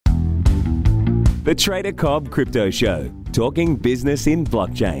The Trader Cobb Crypto Show, talking business in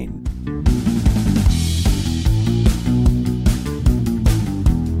blockchain.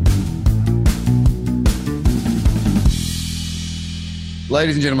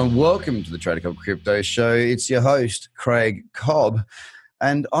 Ladies and gentlemen, welcome to the Trader Cobb Crypto Show. It's your host, Craig Cobb,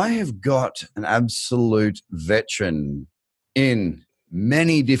 and I have got an absolute veteran in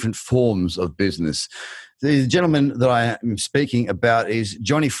many different forms of business. The gentleman that I am speaking about is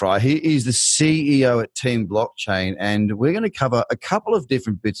Johnny Fry. He is the CEO at Team Blockchain, and we're going to cover a couple of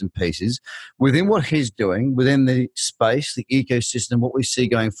different bits and pieces within what he's doing, within the space, the ecosystem, what we see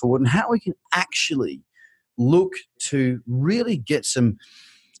going forward, and how we can actually look to really get some,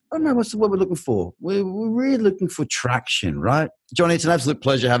 I don't know, what's the word we're looking for? We're really looking for traction, right? Johnny, it's an absolute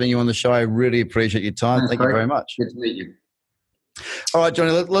pleasure having you on the show. I really appreciate your time. Thank you very much. Good to meet you. All right,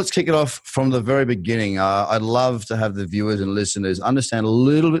 Johnny, let's kick it off from the very beginning. I'd love to have the viewers and listeners understand a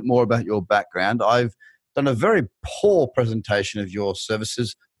little bit more about your background. I've done a very poor presentation of your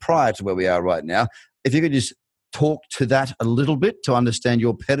services prior to where we are right now. If you could just talk to that a little bit to understand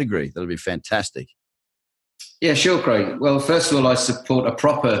your pedigree, that would be fantastic. Yeah, sure, Craig. Well, first of all, I support a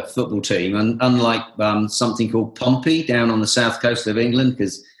proper football team, and unlike something called Pompey down on the south coast of England,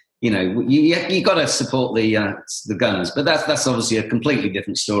 because you got to support the Gunners, but that's obviously a completely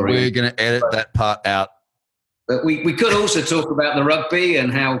different story. We're going to edit that part out. But we could also talk about the rugby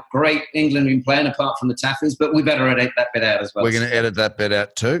and how great England have been playing apart from the Taffers, but we better edit that bit out as well. We're going to edit that bit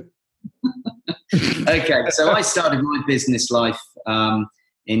out too. Okay, so I started my business life I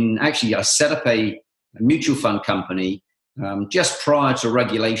set up a mutual fund company just prior to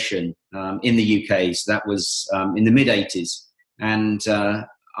regulation in the UK. So that was in the mid-'80s. And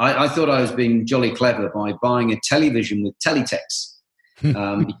I thought I was being jolly clever by buying a television with teletext.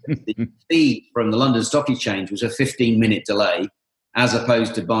 Because the feed from the London Stock Exchange was a 15-minute delay, as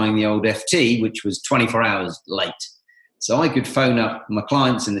opposed to buying the old FT, which was 24 hours late. So I could phone up my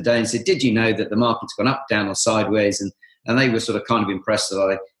clients in the day and say, did you know that the market's gone up, down, or sideways? And they were sort of kind of impressed that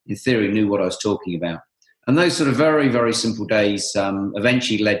I, in theory, knew what I was talking about. And those sort of very, very simple days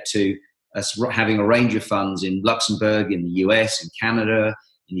eventually led to us having a range of funds in Luxembourg, in the US, in Canada,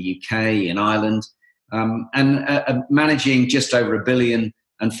 in the UK, in Ireland, and managing just over $1 billion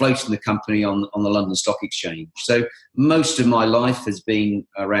and floating the company on the London Stock Exchange. So most of my life has been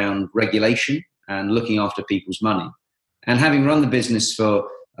around regulation and looking after people's money. And having run the business for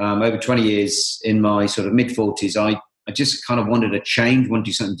over 20 years in my sort of mid-40s, I just kind of wanted a change, wanted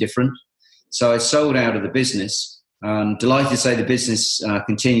to do something different. So I sold out of the business. Delighted to say the business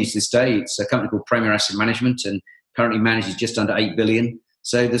continues to this day. It's a company called Premier Asset Management and currently manages just under $8 billion.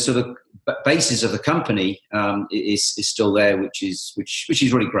 So the sort of basis of the company is still there, which is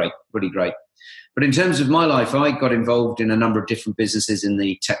really great, really great. But in terms of my life, I got involved in a number of different businesses in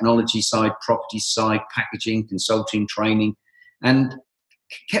the technology side, property side, packaging, consulting, training, and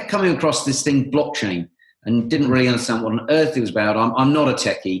kept coming across this thing, blockchain, and didn't really understand what on earth it was about. I'm not a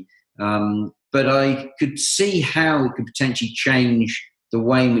techie, but I could see how it could potentially change the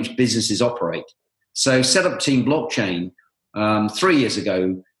way in which businesses operate. So set up Team Blockchain 3 years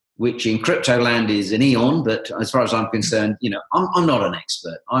ago, which in crypto land is an eon, but as far as I'm concerned, I'm not an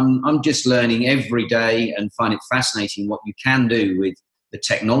expert. I'm just learning every day and find it fascinating what you can do with the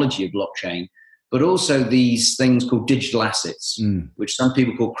technology of blockchain, but also these things called digital assets, which some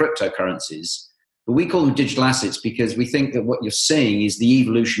people call cryptocurrencies. But we call them digital assets because we think that what you're seeing is the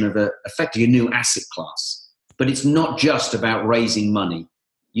evolution of effectively a new asset class. But it's not just about raising money.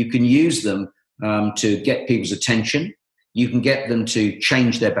 You can use them to get people's attention. You can get them to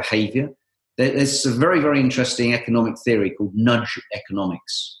change their behavior. There's a very, very interesting economic theory called nudge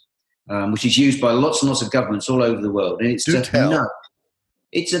economics, which is used by lots and lots of governments all over the world. And it's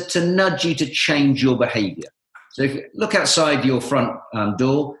to nudge you to change your behavior. So if you look outside your front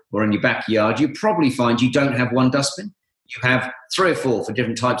door or in your backyard, you probably find you don't have one dustbin. You have 3 or 4 for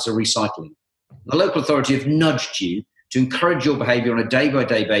different types of recycling. The local authority have nudged you to encourage your behavior on a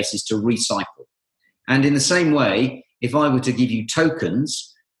day-by-day basis to recycle. And in the same way, if I were to give you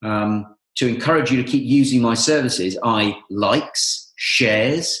tokens to encourage you to keep using my services, likes,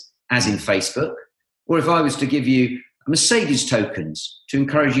 shares, as in Facebook, or if I was to give you Mercedes tokens to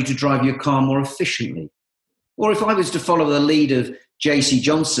encourage you to drive your car more efficiently, or if I was to follow the lead of J.C.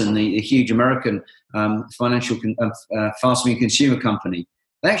 Johnson, the huge American financial fast-moving consumer company,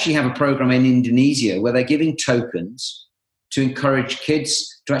 they actually have a program in Indonesia where they're giving tokens to encourage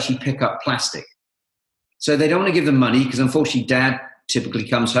kids to actually pick up plastic. So they don't want to give them money because unfortunately dad typically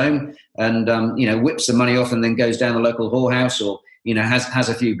comes home and whips the money off and then goes down the local whorehouse or has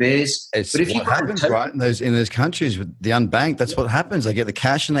a few beers. It's but if what happens, right? In those countries with the unbanked, that's what happens. They get the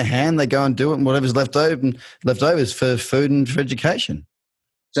cash in their hand, they go and do it, and whatever's left over is for food and for education.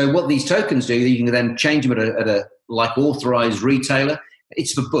 So what these tokens do, you can then change them at a like authorized retailer.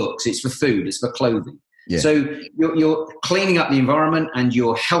 It's for books, it's for food, it's for clothing. Yeah. So you're cleaning up the environment and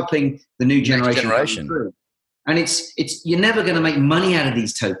you're helping the new generation. And it's you're never going to make money out of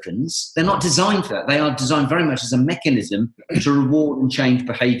these tokens. They're not designed for that. They are designed very much as a mechanism to reward and change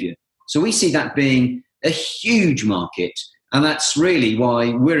behavior. So we see that being a huge market. And that's really why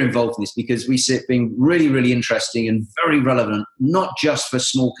we're involved in this, because we see it being really, really interesting and very relevant, not just for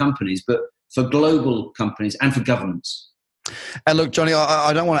small companies, but for global companies and for governments. And look, Johnny,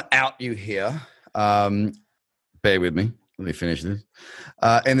 I don't want to out you here. Bear with me. Let me finish this.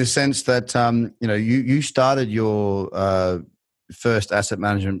 In the sense that, you started your first asset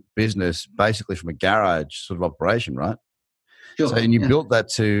management business basically from a garage sort of operation, right? Sure. So, and you built that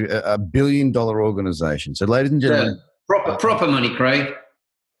to $1 billion organization. So, ladies and gentlemen. Proper money, Craig.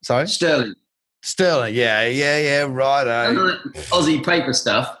 Sorry? Sterling, yeah, right. Aussie paper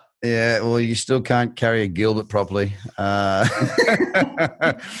stuff. Yeah, well, you still can't carry a Gilbert properly. But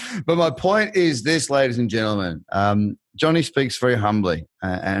my point is this, ladies and gentlemen. Johnny speaks very humbly,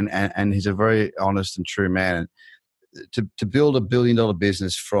 and he's a very honest and true man. To build $1 billion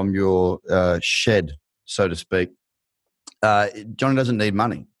business from your shed, so to speak, Johnny doesn't need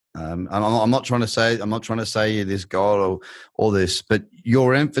money. I'm not trying to say you're this god or all this, but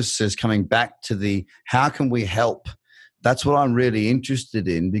your emphasis coming back to how can we help? That's what I'm really interested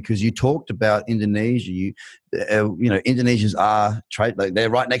in, because you talked about Indonesia. Indonesians are they're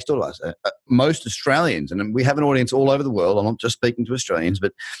right next door to us. Most Australians, and we have an audience all over the world. I'm not just speaking to Australians,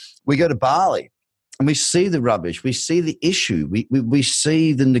 but we go to Bali and we see the rubbish. We see the issue. We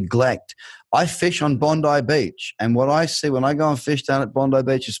see the neglect. I fish on Bondi Beach, and what I see when I go and fish down at Bondi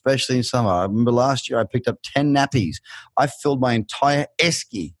Beach, especially in summer, I remember last year I picked up 10 nappies. I filled my entire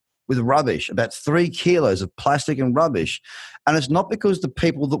esky with rubbish, about 3 kilos of plastic and rubbish. And it's not because the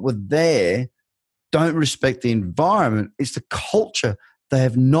people that were there don't respect the environment. It's the culture. They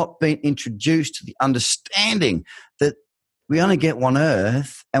have not been introduced to the understanding that we only get one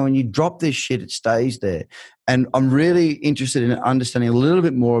earth, and when you drop this shit, it stays there. And I'm really interested in understanding a little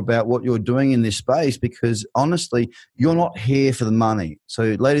bit more about what you're doing in this space, because honestly, you're not here for the money.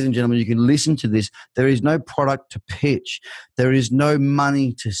 So ladies and gentlemen, you can listen to this. There is no product to pitch. There is no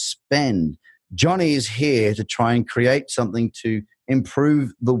money to spend. Johnny is here to try and create something to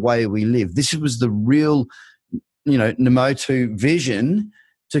improve the way we live. This was the real, Nemoto vision,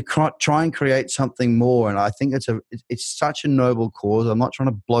 to try and create something more. And I think it's such a noble cause. I'm not trying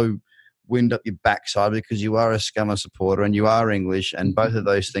to blow wind up your backside, because you are a Scunner supporter and you are English, and both of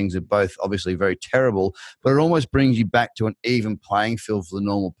those things are both obviously very terrible, but it almost brings you back to an even playing field for the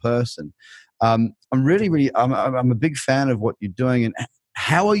normal person. I'm a big fan of what you're doing. And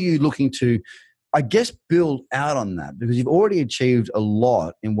how are you looking to, I guess, build out on that? Because you've already achieved a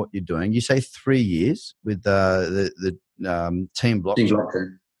lot in what you're doing. You say 3 years with the Team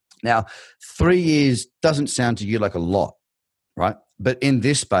Blockchain. Now, 3 years doesn't sound to you like a lot, right? But in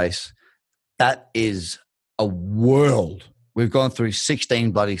this space, that is a world. We've gone through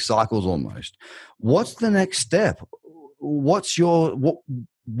 16 bloody cycles almost. What's the next step? What's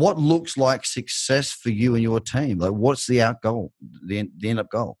what looks like success for you and your team? Like, what's the end up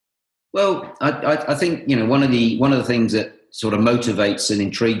goal? Well, I think one of the things that sort of motivates and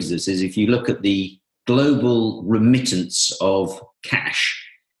intrigues us is if you look at the global remittance of cash.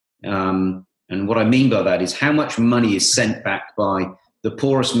 And what I mean by that is how much money is sent back by the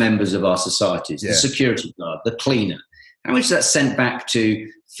poorest members of our societies, the security guard, the cleaner. How much is that sent back to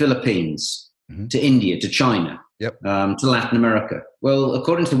Philippines, to India, to China, to Latin America? Well,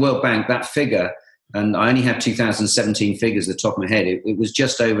 according to the World Bank, that figure, and I only have 2017 figures at the top of my head, it was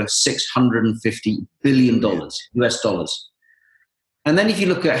just over $650 billion, US dollars. And then if you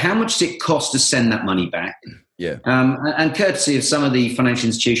look at how much does it cost to send that money back, and courtesy of some of the financial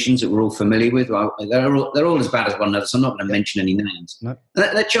institutions that we're all familiar with, they're all as bad as one another, so I'm not going to mention any names. No.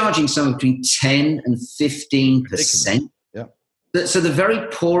 They're charging somewhere between 10 and 15%. Yeah. So the very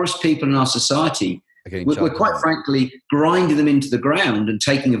poorest people in our society, we're quite frankly grinding them into the ground and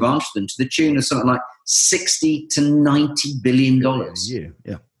taking advantage of them to the tune of something like $60 to $90 billion.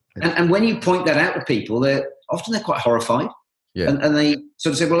 Yeah. And when you point that out to people, they're quite horrified. Yeah. And they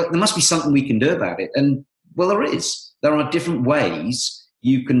sort of say, well, there must be something we can do about it. And well, there is. There are different ways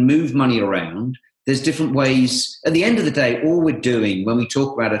you can move money around. There's different ways. At the end of the day, all we're doing when we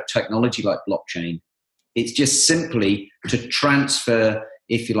talk about a technology like blockchain, it's just simply to transfer,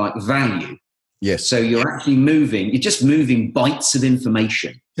 if you like, value Yes. So you're actually you're just moving bytes of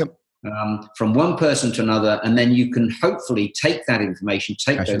information from one person to another, and then you can hopefully take that information,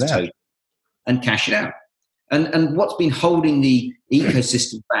 take those tokens, and cash it out. And what's been holding the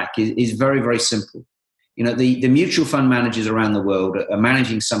ecosystem back is very, very simple. You know, the mutual fund managers around the world are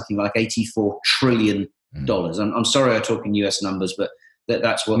managing something like $84 trillion. I'm sorry I'm talking US numbers, but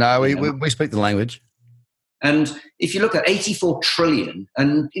that's what... No, we speak the language. And if you look at 84 trillion,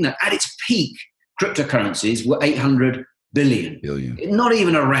 and, you know, at its peak, cryptocurrencies were 800 billion. Not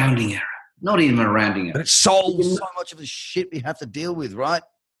even a rounding error. Not even a rounding error. But it solves so much of the shit we have to deal with, right?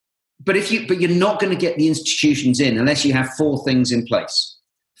 But you're not going to get the institutions in unless you have four things in place.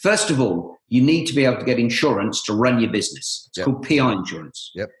 First of all, you need to be able to get insurance to run your business. It's called PI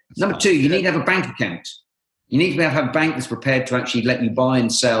insurance. Number two, you need to have a bank account. You need to be able to have a bank that's prepared to actually let you buy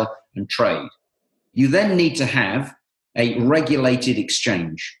and sell and trade. You then need to have a regulated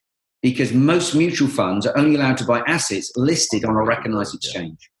exchange, because most mutual funds are only allowed to buy assets listed on a recognized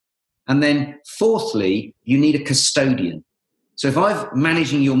exchange. And then fourthly, you need a custodian. So if I'm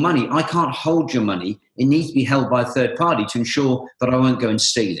managing your money, I can't hold your money. It needs to be held by a third party to ensure that I won't go and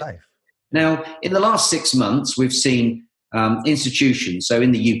steal it. Now, in the last 6 months, we've seen institutions. So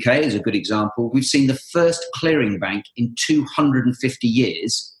in the UK, as a good example, we've seen the first clearing bank in 250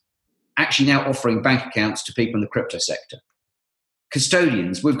 years actually now offering bank accounts to people in the crypto sector.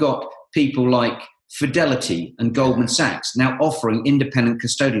 Custodians, we've got people like Fidelity and Goldman Sachs now offering independent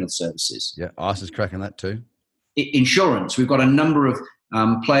custodial services. Yeah, ICE is cracking that too. Insurance, we've got a number of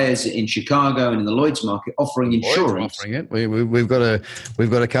players in Chicago and in the Lloyd's market offering insurance. Offering it. We've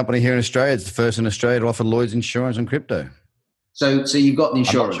got a company here in Australia. It's the first in Australia to offer Lloyd's insurance on crypto. So you've got the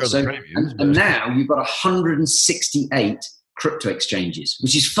insurance. Sure and now you've got 168 crypto exchanges,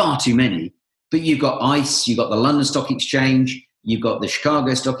 which is far too many. But you've got ICE, you've got the London Stock Exchange, you've got the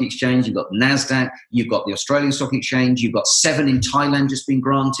Chicago Stock Exchange, you've got NASDAQ, you've got the Australian Stock Exchange, you've got 7 in Thailand just been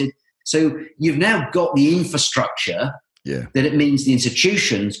granted. So you've now got the infrastructure that it means the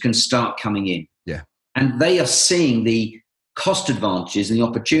institutions can start coming in. Yeah. And they are seeing the cost advantages and the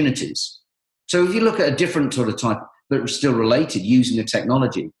opportunities. So if you look at a different sort of type, but still related, using the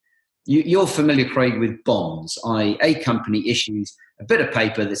technology, you're familiar, Craig, with bonds. A company issues a bit of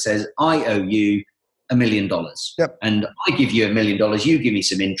paper that says, I owe you $1 million. Yep. And I give you $1 million, you give me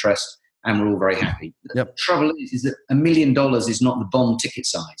some interest, and we're all very happy. The trouble is that $1 million is not the bond ticket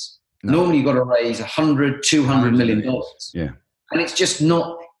size. No. Normally you've got to raise $100, $200 million. Yeah. And it's just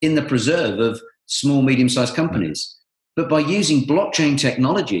not in the preserve of small, medium-sized companies. But by using blockchain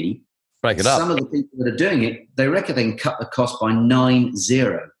technology, some of the people that are doing it, they reckon they can cut the cost by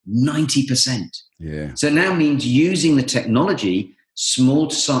 90%. Yeah. So it now means using the technology, small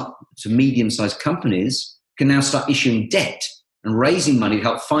to medium-sized companies can now start issuing debt and raising money to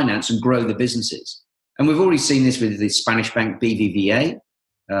help finance and grow the businesses. And we've already seen this with the Spanish bank BBVA.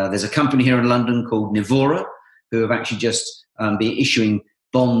 There's a company here in London called Nivora who have actually just been issuing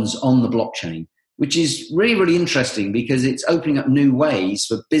bonds on the blockchain, which is really, really interesting because it's opening up new ways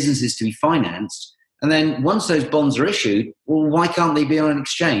for businesses to be financed. And then once those bonds are issued, well, why can't they be on an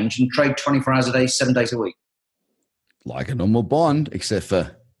exchange and trade 24 hours a day, 7 days a week? Like a normal bond, except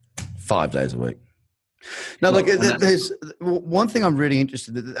for 5 days a week. Now, look, there's one thing I'm really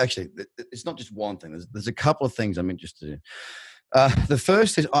interested in. Actually, it's not just one thing. There's a couple of things I'm interested in. The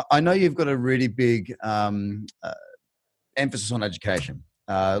first is I know you've got a really big emphasis on education.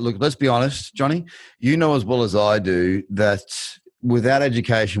 Look, let's be honest, Johnny. You know as well as I do that without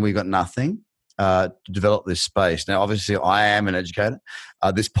education, we've got nothing to develop this space. Now, obviously, I am an educator.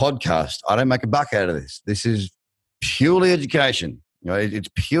 This podcast, I don't make a buck out of this. This is purely education. You know, it's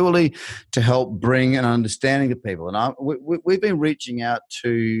purely to help bring an understanding to people. And we've been reaching out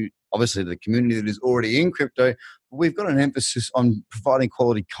to, obviously, the community that is already in crypto. We've got an emphasis on providing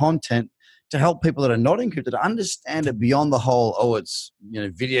quality content to help people that are not in crypto to understand it beyond the whole, it's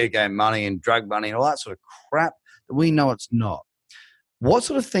video game money and drug money and all that sort of crap that we know it's not. What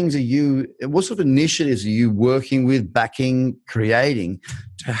sort of things what sort of initiatives are you working with, backing, creating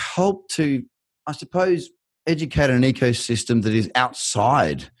to help to, I suppose, educate an ecosystem that is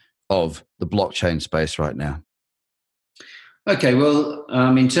outside of the blockchain space right now? Okay, well,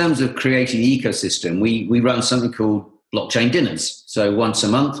 in terms of creating the ecosystem, we run something called blockchain dinners. So once a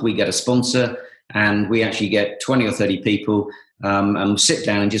month, we get a sponsor and we actually get 20 or 30 people and sit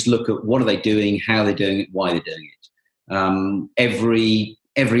down and just look at what are they doing, how they're doing it, why they're doing it.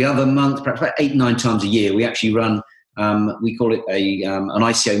 Every other month, perhaps about 8-9 times a year, we actually run, we call it an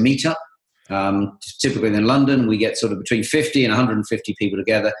ICO meetup. Typically in London, we get sort of between 50 and 150 people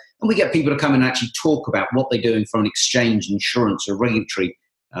together, and we get people to come and actually talk about what they're doing from an exchange, insurance, or regulatory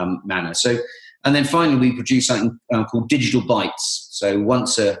manner. So And then finally, we produce something called Digital Bites. So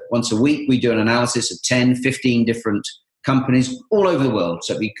once a week, we do an analysis of 10, 15 different companies all over the world.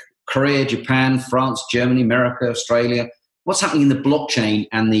 So it'd be Korea, Japan, France, Germany, America, Australia. What's happening in the blockchain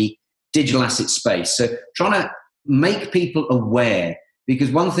and the digital asset space? So trying to make people aware,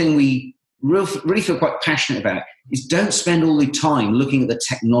 because one thing we really feel quite passionate about is don't spend all the time looking at the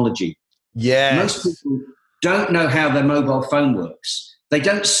technology. Yeah. Most people don't know how their mobile phone works. They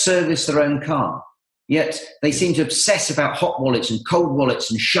don't service their own car. Yet they seem to obsess about hot wallets and cold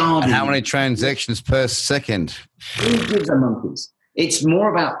wallets and sharding. And how many transactions per second? Who gives a monkeys? It's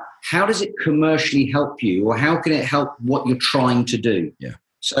more about how does it commercially help you, or how can it help what you're trying to do? Yeah.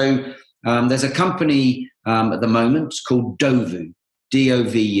 So there's a company at the moment called Dovu,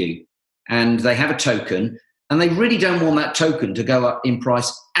 D-O-V-U, and they have a token, and they really don't want that token to go up in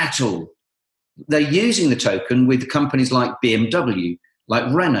price at all. They're using the token with companies like BMW,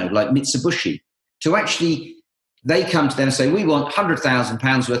 like Renault, like Mitsubishi, to actually, they come to them and say, we want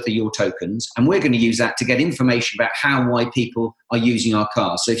 £100,000 worth of your tokens, and we're going to use that to get information about how and why people are using our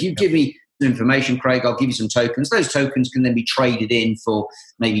cars. So if you give me the information, Craig, I'll give you some tokens. Those tokens can then be traded in for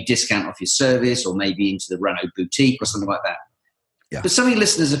maybe discount off your service, or maybe into the Renault boutique or something like that. Yeah. But some of your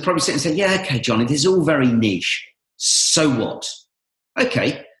listeners are probably sitting and saying, yeah, okay, Johnny, this is all very niche. So what?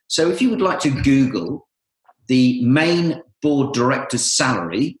 Okay, so if you would like to Google the main board director's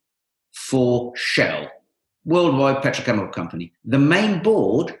salary for Shell, worldwide petrochemical company, the main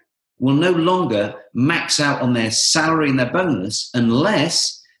board will no longer max out on their salary and their bonus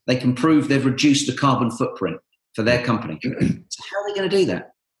unless they can prove they've reduced the carbon footprint for their company. So how are they going to do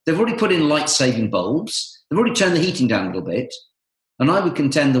that? They've already put in light-saving bulbs. They've already turned the heating down a little bit. And I would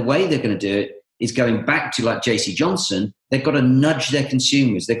contend the way they're going to do it is going back to like JC Johnson. They've got to nudge their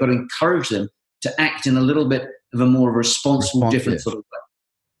consumers. They've got to encourage them to act in a little bit of a more responsible, different sort of way.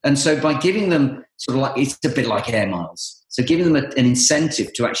 And so by giving them sort of like, it's a bit like air miles. So giving them an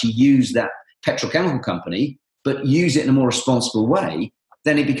incentive to actually use that petrochemical company, but use it in a more responsible way,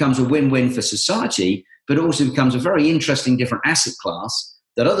 then it becomes a win-win for society, but it also becomes a very interesting different asset class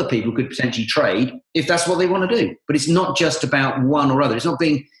that other people could potentially trade if that's what they want to do. But it's not just about one or other. It's not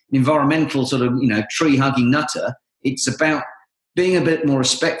being an environmental sort of, tree-hugging nutter. It's about being a bit more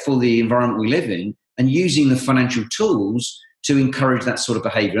respectful of the environment we live in and using the financial tools to encourage that sort of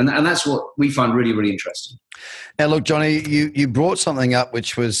behavior. And that's what we find really, really interesting. Now, look, Johnny, you brought something up,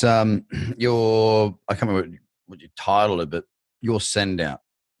 which was I can't remember what you titled it, but your send out.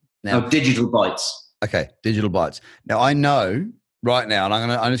 Now, Digital Bites. Okay, Digital Bites. Now, I know right now,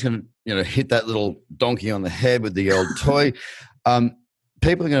 and I'm just going to hit that little donkey on the head with the old toy.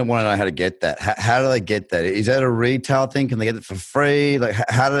 People are going to want to know how to get that. How do they get that? Is that a retail thing? Can they get it for free? Like,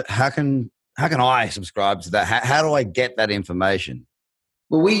 how can I subscribe to that? How do I get that information?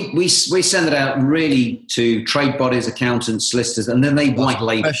 Well, we send it out really to trade bodies, accountants, solicitors, and then they white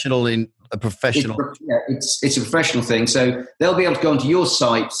label. A professional. It's a professional thing. So they'll be able to go onto your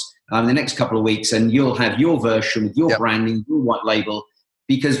site in the next couple of weeks, and you'll have your version with your branding, your white label.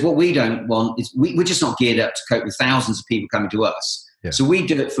 Because what we don't want is we're just not geared up to cope with thousands of people coming to us. Yeah. So we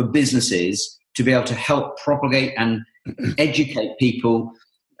do it for businesses to be able to help propagate and educate people,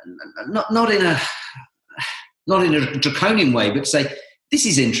 not in a draconian way, but say, this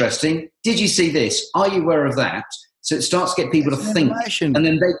is interesting. Did you see this? Are you aware of that? So it starts to get people to think, and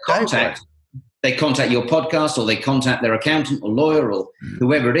then they contact your podcast, or they contact their accountant or lawyer or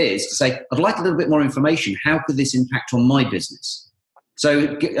whoever it is to say, I'd like a little bit more information. How could this impact on my business?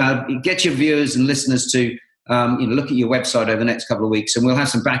 So get your viewers and listeners to look at your website over the next couple of weeks, and we'll have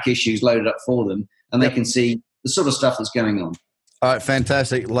some back issues loaded up for them, and they can see the sort of stuff that's going on. All right,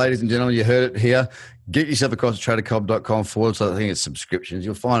 fantastic. Ladies and gentlemen, you heard it here. Get yourself across to tradercobb.com/ I think it's subscriptions.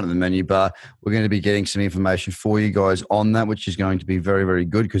 You'll find it in the menu bar. We're going to be getting some information for you guys on that, which is going to be very, very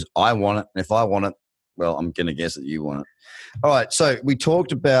good because I want it. And if I want it, well, I'm going to guess that you want it. All right, so you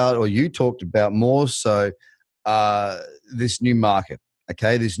talked about more so this new market,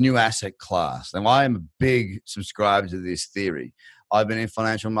 okay, this new asset class. Now, I am a big subscriber to this theory. I've been in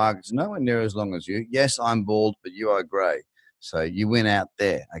financial markets nowhere near as long as you. Yes, I'm bald, but you are grey. So you win out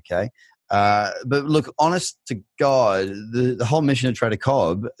there, okay? But look, honest to God, the whole mission of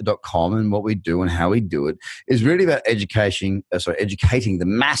tradercobb.com and what we do and how we do it is really about educating the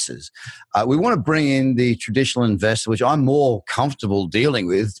masses. We want to bring in the traditional investor, which I'm more comfortable dealing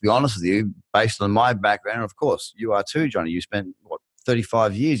with, to be honest with you, based on my background. And of course, you are too, Johnny. You spent,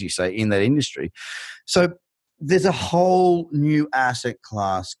 35 years, you say, in that industry. So there's a whole new asset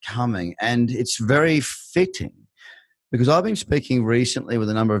class coming, and it's very fitting because I've been speaking recently with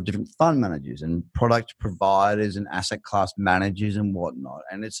a number of different fund managers and product providers and asset class managers and whatnot.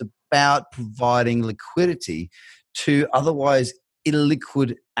 And it's about providing liquidity to otherwise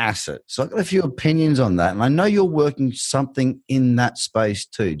illiquid assets. So I've got a few opinions on that. And I know you're working something in that space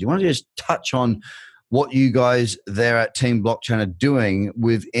too. Do you want to just touch on what you guys there at Team Blockchain are doing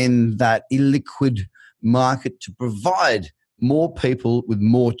within that illiquid market to provide more people with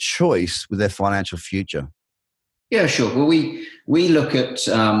more choice with their financial future? Yeah, sure. Well, we look at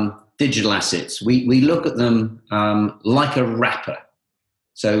digital assets. We look at them like a wrapper.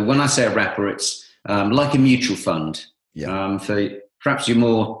 So when I say a wrapper, it's like a mutual fund. Yeah. For perhaps your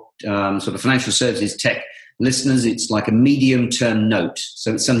more sort of financial services tech listeners, it's like a medium-term note.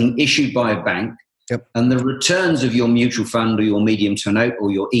 So it's something issued by a bank. Yep. And the returns of your mutual fund or your medium-term note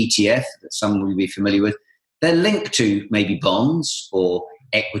or your ETF that some will be familiar with, they're linked to maybe bonds or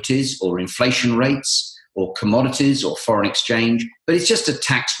equities or inflation rates or commodities or foreign exchange, but it's just a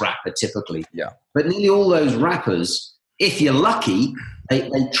tax wrapper typically. Yeah. But nearly all those wrappers, if you're lucky, they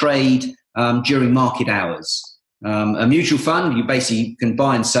trade during market hours. A mutual fund, you basically can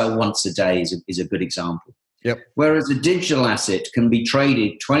buy and sell once a day is a good example. Yep. Whereas a digital asset can be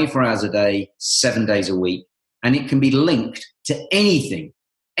traded 24 hours a day, 7 days a week, and it can be linked to anything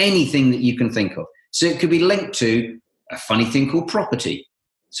that you can think of. So it could be linked to a funny thing called property.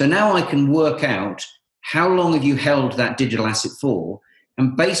 So now I can work out how long have you held that digital asset for,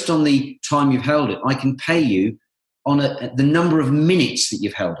 and based on the time you've held it, I can pay you on the number of minutes that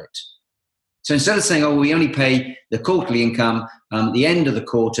you've held it. So instead of saying, we only pay the quarterly income at the end of the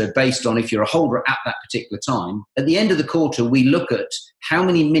quarter based on if you're a holder at that particular time, at the end of the quarter, we look at how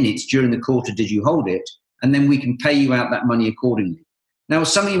many minutes during the quarter did you hold it, and then we can pay you out that money accordingly. Now,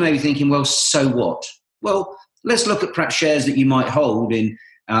 some of you may be thinking, well, so what? Well, let's look at perhaps shares that you might hold in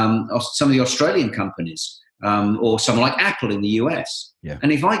some of the Australian companies or someone like Apple in the US. Yeah.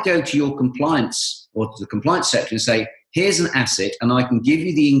 And if I go to your compliance or to the compliance section and say, here's an asset and I can give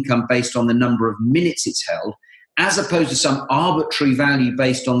you the income based on the number of minutes it's held, as opposed to some arbitrary value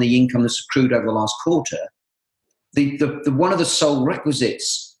based on the income that's accrued over the last quarter, the one of the sole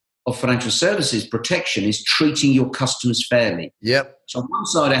requisites of financial services protection is treating your customers fairly. Yep. So on one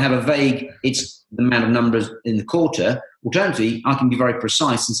side, I have a vague, it's the amount of numbers in the quarter. Alternatively, I can be very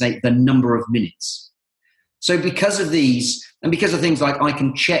precise and say the number of minutes. So because of these, and because of things like I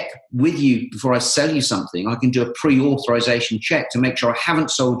can check with you before I sell you something, I can do a pre-authorization check to make sure I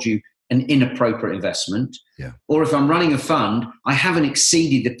haven't sold you an inappropriate investment. Yeah. Or if I'm running a fund, I haven't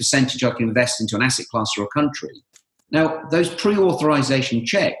exceeded the percentage I can invest into an asset class or a country. Now, those pre-authorization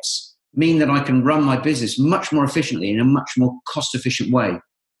checks mean that I can run my business much more efficiently in a much more cost-efficient way.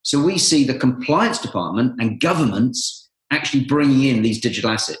 So we see the compliance department and governments actually bringing in these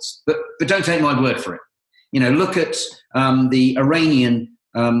digital assets. But don't take my word for it. Look at the Iranian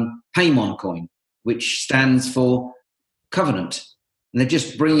Paymon coin, which stands for covenant. And they're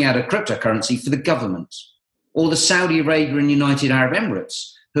just bringing out a cryptocurrency for the government. Or the Saudi Arabia and United Arab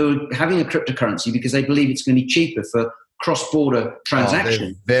Emirates, who are having a cryptocurrency because they believe it's going to be cheaper for cross-border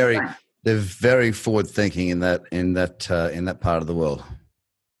transactions. They're very forward-thinking in that part of the world.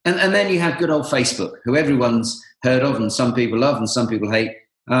 And then you have good old Facebook, who everyone's heard of and some people love and some people hate.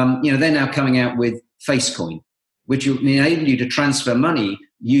 They're now coming out with Facecoin, which will enable you to transfer money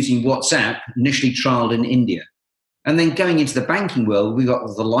using WhatsApp, initially trialed in India. And then going into the banking world, we've got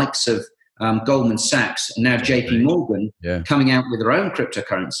the likes of Goldman Sachs and now JP Morgan coming out with their own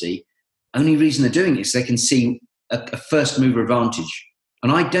cryptocurrency. Only reason they're doing it is they can see a first mover advantage.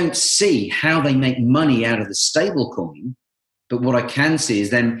 And I don't see how they make money out of the stable coin, but what I can see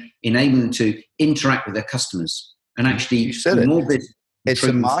is them enabling them to interact with their customers and actually more business. It's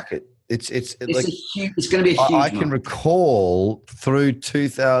a market. It's going to be a huge I can recall through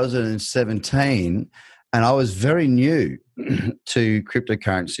 2017, and I was very new to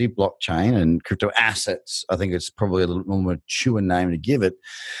cryptocurrency, blockchain, and crypto assets. I think it's probably a little more mature name to give it.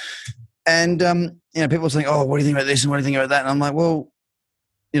 And people are saying, "Oh, what do you think about this and what do you think about that?" And I'm like, "Well,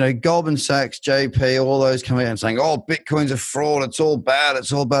 Goldman Sachs, JP, all those coming out and saying, "Oh, Bitcoin's a fraud. It's all bad.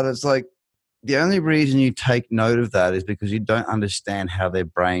 It's all bad." It's like, the only reason you take note of that is because you don't understand how their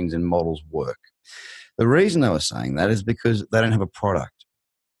brains and models work. The reason they were saying that is because they don't have a product.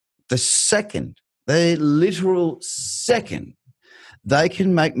 The literal second they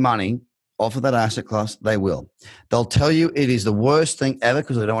can make money off of that asset class, they will. They'll tell you it is the worst thing ever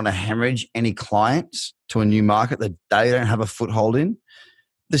because they don't want to hemorrhage any clients to a new market that they don't have a foothold in.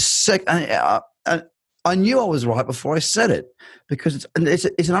 I knew I was right before I said it because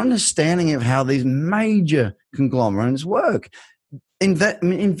it's an understanding of how these major conglomerates work.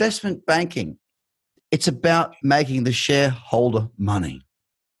 Investment banking, It's about making the shareholder money,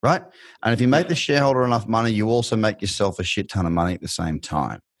 right? And if you make the shareholder enough money, you also make yourself a shit ton of money at the same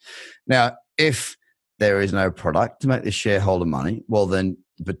time. Now, if there is no product to make the shareholder money, well, then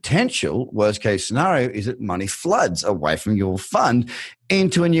the potential worst case scenario is that money floods away from your fund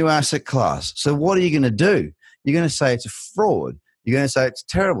into a new asset class. So what are you going to do? You're going to say it's a fraud. You're going to say it's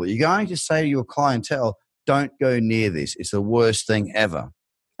terrible. You're going to say to your clientele, don't go near this. It's the worst thing ever.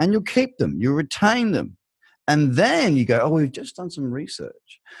 And you'll keep them. You'll retain them. And then you go, oh, we've just done some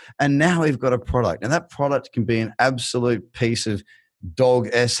research. And now we've got a product. And that product can be an absolute piece of dog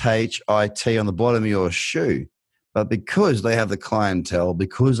S-H-I-T on the bottom of your shoe. But because they have the clientele,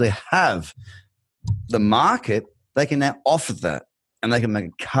 because they have the market, they can now offer that. And they can make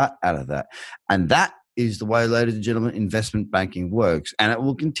a cut out of that. And that is the way, ladies and gentlemen, investment banking works. And it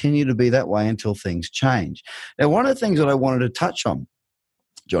will continue to be that way until things change. Now, one of the things that I wanted to touch on,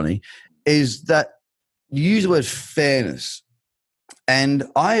 Johnny, is that you use the word fairness. And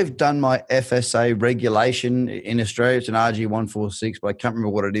I have done my FSA regulation in Australia. It's an RG146, but I can't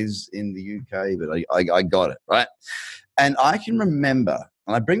remember what it is in the UK, but I got it, right? And I can remember,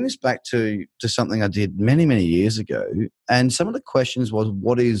 and I bring this back to something I did many, many years ago. And some of the questions was,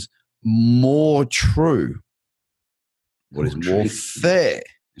 what is more true? What is more fair?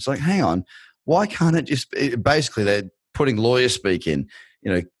 It's like, hang on, why can't it just be, basically they're putting lawyer speak in,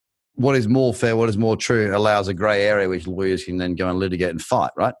 what is more fair, what is more true allows a grey area which lawyers can then go and litigate and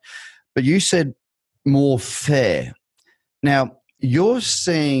fight, right? But you said more fair. Now, you're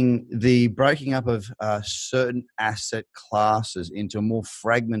seeing the breaking up of certain asset classes into a more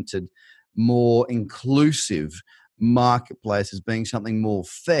fragmented, more inclusive marketplace as being something more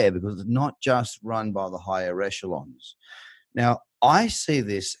fair because it's not just run by the higher echelons. Now, I see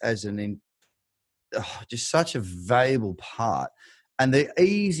this as just such a valuable part. And the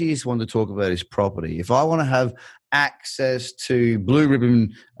easiest one to talk about is property. If I want to have access to blue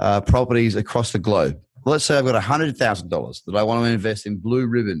ribbon properties across the globe, let's say I've got $100,000 that I want to invest in blue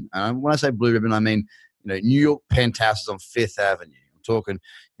ribbon. And when I say blue ribbon, I mean, New York penthouses on Fifth Avenue. I'm talking,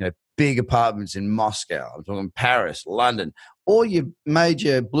 big apartments in Moscow. I'm talking Paris, London, all your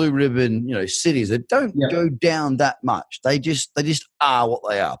major blue ribbon, cities that don't go down that much. They just are what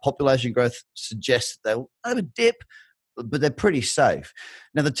they are. Population growth suggests that they'll have a dip, but they're pretty safe.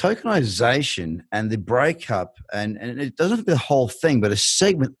 Now, the tokenization and the breakup, and it doesn't have to be the whole thing, but a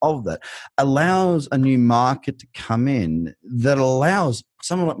segment of that allows a new market to come in that allows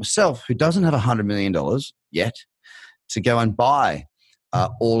someone like myself who doesn't have $100 million yet to go and buy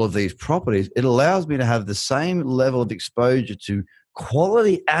all of these properties. It allows me to have the same level of exposure to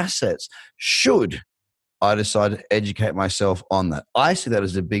quality assets should I decide to educate myself on that. I see that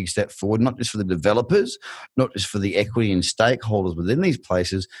as a big step forward, not just for the developers, not just for the equity and stakeholders within these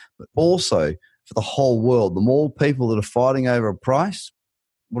places, but also for the whole world. The more people that are fighting over a price,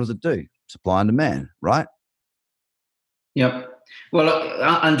 what does it do? Supply and demand, right? Yep.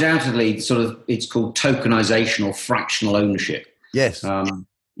 Well, undoubtedly, it's called tokenization or fractional ownership. Yes. To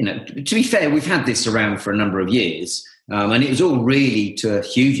be fair, we've had this around for a number of years, and it was all really, to a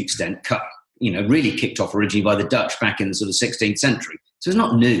huge extent, really kicked off originally by the Dutch back in the sort of 16th century. So it's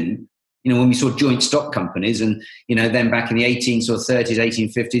not new. When we saw joint stock companies, and then back in the 1830s,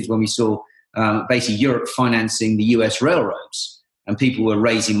 1850s, when we saw basically Europe financing the US railroads, and people were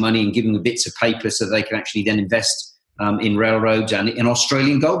raising money and giving them bits of paper so they could actually then invest in railroads, and in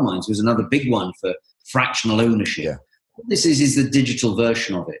Australian gold mines was another big one for fractional ownership. Yeah. What this is the digital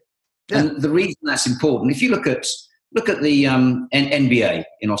version of it. Yeah. And the reason that's important, if you look at the NBA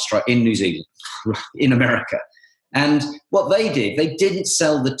in New Zealand, in America, and what they did, they didn't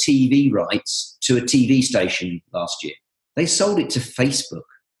sell the TV rights to a TV station last year. They sold it to Facebook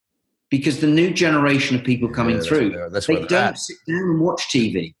because the new generation of people coming through, they don't sit down and watch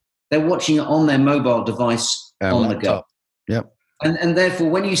TV. They're watching it on their mobile device on the go. Yep. And therefore,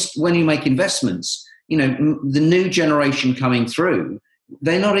 when you make investments, the new generation coming through,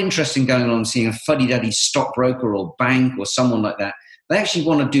 they're not interested in going on and seeing a fuddy-duddy stockbroker or bank or someone like that. They actually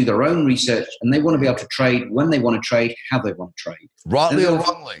want to do their own research, and they want to be able to trade when they want to trade, how they want to trade. Rightly or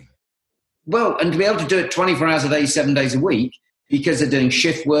wrongly? Well, and to be able to do it 24 hours a day, 7 days a week, because they're doing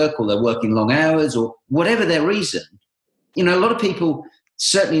shift work or they're working long hours or whatever their reason. A lot of people,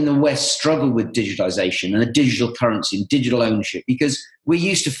 certainly in the West, struggle with digitization and a digital currency and digital ownership because we're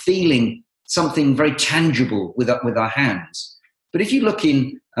used to feeling something very tangible with our hands. But if you look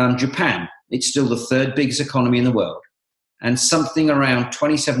in Japan, it's still the third biggest economy in the world. And something around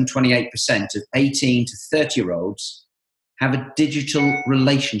 27, 28% of 18 to 30-year-olds have a digital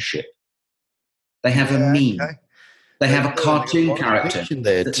relationship. They have a meme. Okay. They have a cartoon character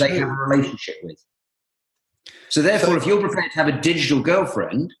that they have a relationship with. So therefore, if you're prepared to have a digital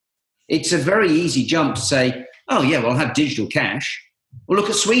girlfriend, it's a very easy jump to say, oh, yeah, well, I'll have digital cash. Well, look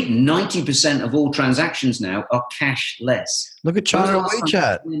at Sweden. 90% of all transactions now are cashless. Look at China and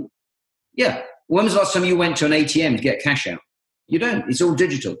WeChat. Yeah. When was the last time you went to an ATM to get cash out? You don't. It's all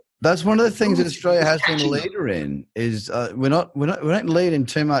digital. That's one of the things that Australia has been a leader in. Is we don't lead in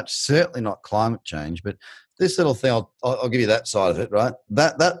too much. Certainly not climate change, but this little thing. I'll give you that side of it, right?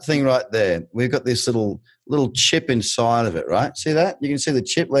 That thing right there. We've got this little chip inside of it, right? See that? You can see the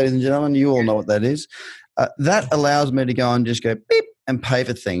chip, ladies and gentlemen. You all know what that is. That allows me to go and just go beep and pay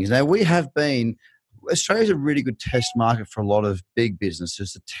for things. Now Australia's a really good test market for a lot of big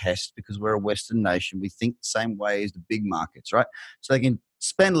businesses to test because we're a Western nation. We think the same way as the big markets, right? So they can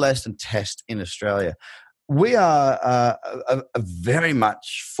spend less and test in Australia. We are a very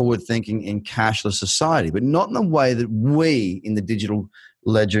much forward-thinking in cashless society, but not in the way that we in the digital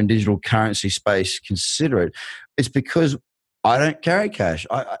ledger and digital currency space consider it. It's because I don't carry cash.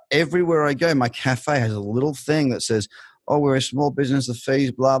 Everywhere I go, my cafe has a little thing that says, oh, we're a small business, the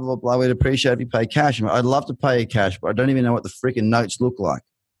fees, blah, blah, blah. We'd appreciate if you pay cash. I'd love to pay you cash, but I don't even know what the freaking notes look like.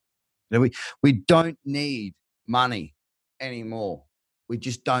 You know, we don't need money anymore. We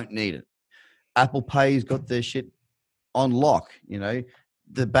just don't need it. Apple Pay's got their shit on lock, you know.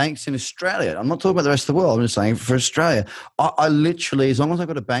 The banks in Australia, I'm not talking about the rest of the world, I'm just saying for Australia, I literally, as long as I've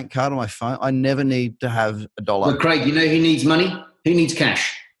got a bank card on my phone, I never need to have $1. But Craig, you know who needs money? Who needs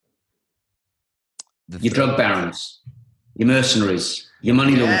cash? Your drug barons, your mercenaries, your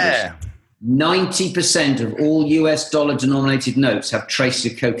money launderers. 90% of all US dollar denominated notes have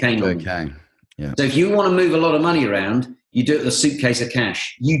traces of cocaine on them. Yeah. So if you want to move a lot of money around, you do it with a suitcase of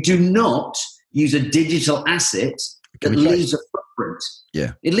cash. You do not use a digital asset that leaves a footprint.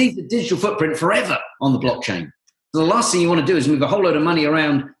 Yeah. It leaves a digital footprint forever on the blockchain. So the last thing you want to do is move a whole load of money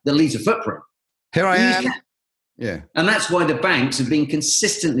around that leaves a footprint. Here I am. Yeah. And that's why the banks have been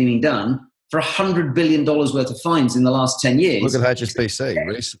consistently being done for $100 billion worth of fines in the last 10 years. Look at HSBC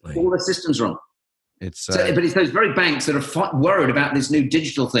recently. All the systems wrong. But it's those very banks that are worried about this new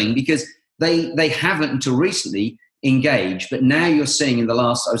digital thing because they haven't until recently engaged. But now you're seeing in the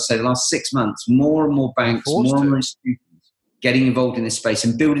last 6 months, more and more banks, more and more institutions getting involved in this space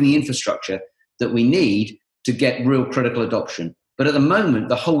and building the infrastructure that we need to get real critical adoption. But at the moment,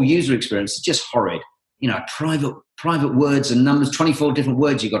 the whole user experience is just horrid. You know, private words and numbers, 24 different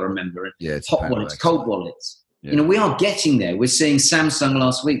words you've got to remember. Yeah, it's hot wallets, cold wallets. Yeah. You know, we are getting there. We're seeing Samsung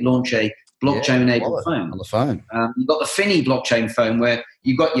last week launch a blockchain-enabled phone. On the phone. You've got the Finny blockchain phone where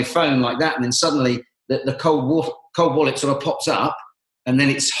you've got your phone like that and then suddenly the cold wallet sort of pops up and then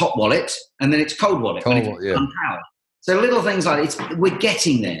it's hot wallet and then it's cold wallet. Unpowered. So little things like that, we're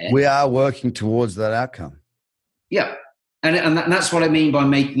getting there. We are working towards that outcome. Yeah. And that's what I mean by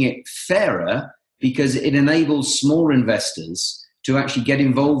making it fairer, because it enables smaller investors to actually get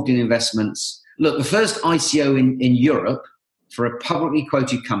involved in investments. Look, the first ICO in Europe for a publicly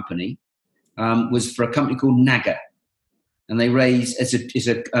quoted company was for a company called Naga. And they raised, it's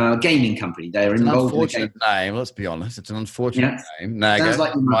a gaming company. They're involved in the game. Name, let's be honest. It's an unfortunate name. Naga. Sounds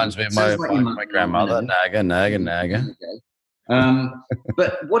like reminds me of my grandmother. Naga.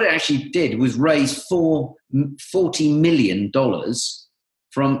 But what it actually did was raise $40 million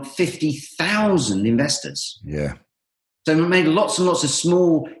from 50,000 investors. Yeah. So it made lots and lots of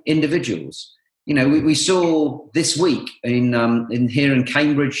small individuals. You know, we saw this week in here in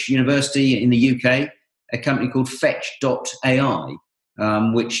Cambridge University in the UK, a company called Fetch.ai,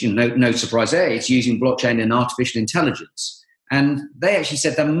 which, you know, no surprise there, it's using blockchain and artificial intelligence. And they actually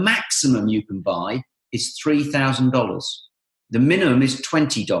said the maximum you can buy is $3,000. The minimum is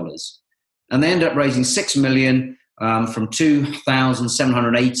 $20. And they ended up raising $6 million from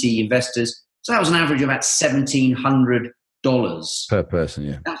 2,780 investors. So that was an average of about $1,700 per person.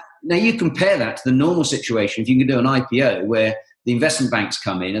 Yeah. Now you compare that to the normal situation. If you can do an IPO where the investment banks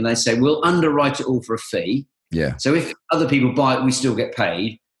come in and they say, we'll underwrite it all for a fee. Yeah. So if other people buy it, we still get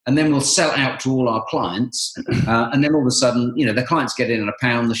paid. And then we'll sell out to all our clients. And then all of a sudden, you know, the clients get in at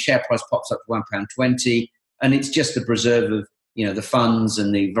 £1, the share price pops up to £1.20. And it's just the preserve of, you know, the funds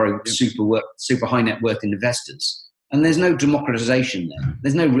and the very super high net worth investors. And there's no democratization there.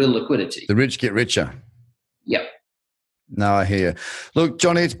 There's no real liquidity. The rich get richer. Yep. No, I hear you. Look,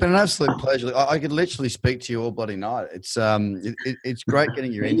 Johnny, it's been an absolute pleasure. I could literally speak to you all bloody night. It's great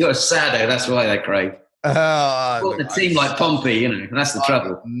getting your insight. You're a saddo, that's why, Craig. A team like Pompey, you know, that's the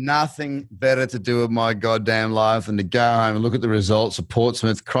trouble. Nothing better to do with my goddamn life than to go home and look at the results of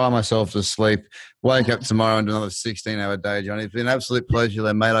Portsmouth, cry myself to sleep, wake up tomorrow and do another 16-hour day, Johnny. It's been an absolute pleasure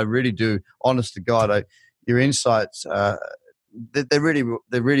there, mate. I really do, honest to God, your insights they're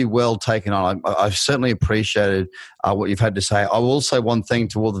really well taken on. I've certainly appreciated what you've had to say. I will say one thing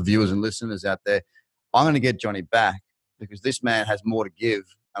to all the viewers and listeners out there. I'm going to get Johnny back because this man has more to give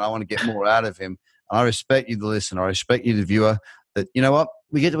and I want to get more out of him. And I respect you, the listener. I respect you, the viewer, that, you know what,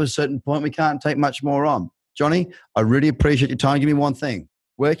 we get to a certain point, we can't take much more on. Johnny, I really appreciate your time. Give me one thing.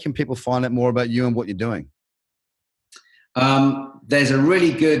 Where can people find out more about you and what you're doing? There's a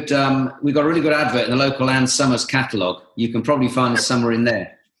really good, we've got a really good advert in the local Ann Summers catalogue. You can probably find us somewhere in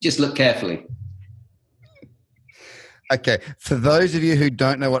there. Just look carefully. Okay. For those of you who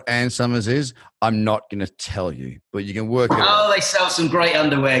don't know what Ann Summers is, I'm not going to tell you, but you can work it out. Oh, they sell some great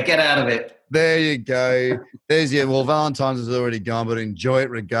underwear. Get out of it. There you go. There's your, well, Valentine's is already gone, but enjoy it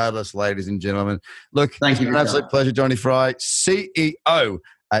regardless, ladies and gentlemen. Look, thank you. It's an absolute pleasure, Johnny Fry, CEO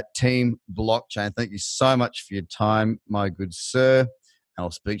at Team Blockchain. Thank you so much for your time, my good sir. And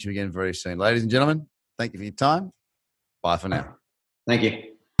I'll speak to you again very soon. Ladies and gentlemen, thank you for your time. Bye for now. Thank you.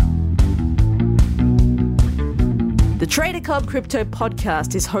 The Trader Cobb Crypto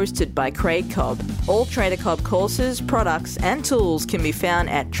Podcast is hosted by Craig Cobb. All Trader Cobb courses, products, and tools can be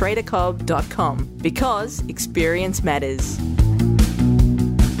found at tradercobb.com because experience matters.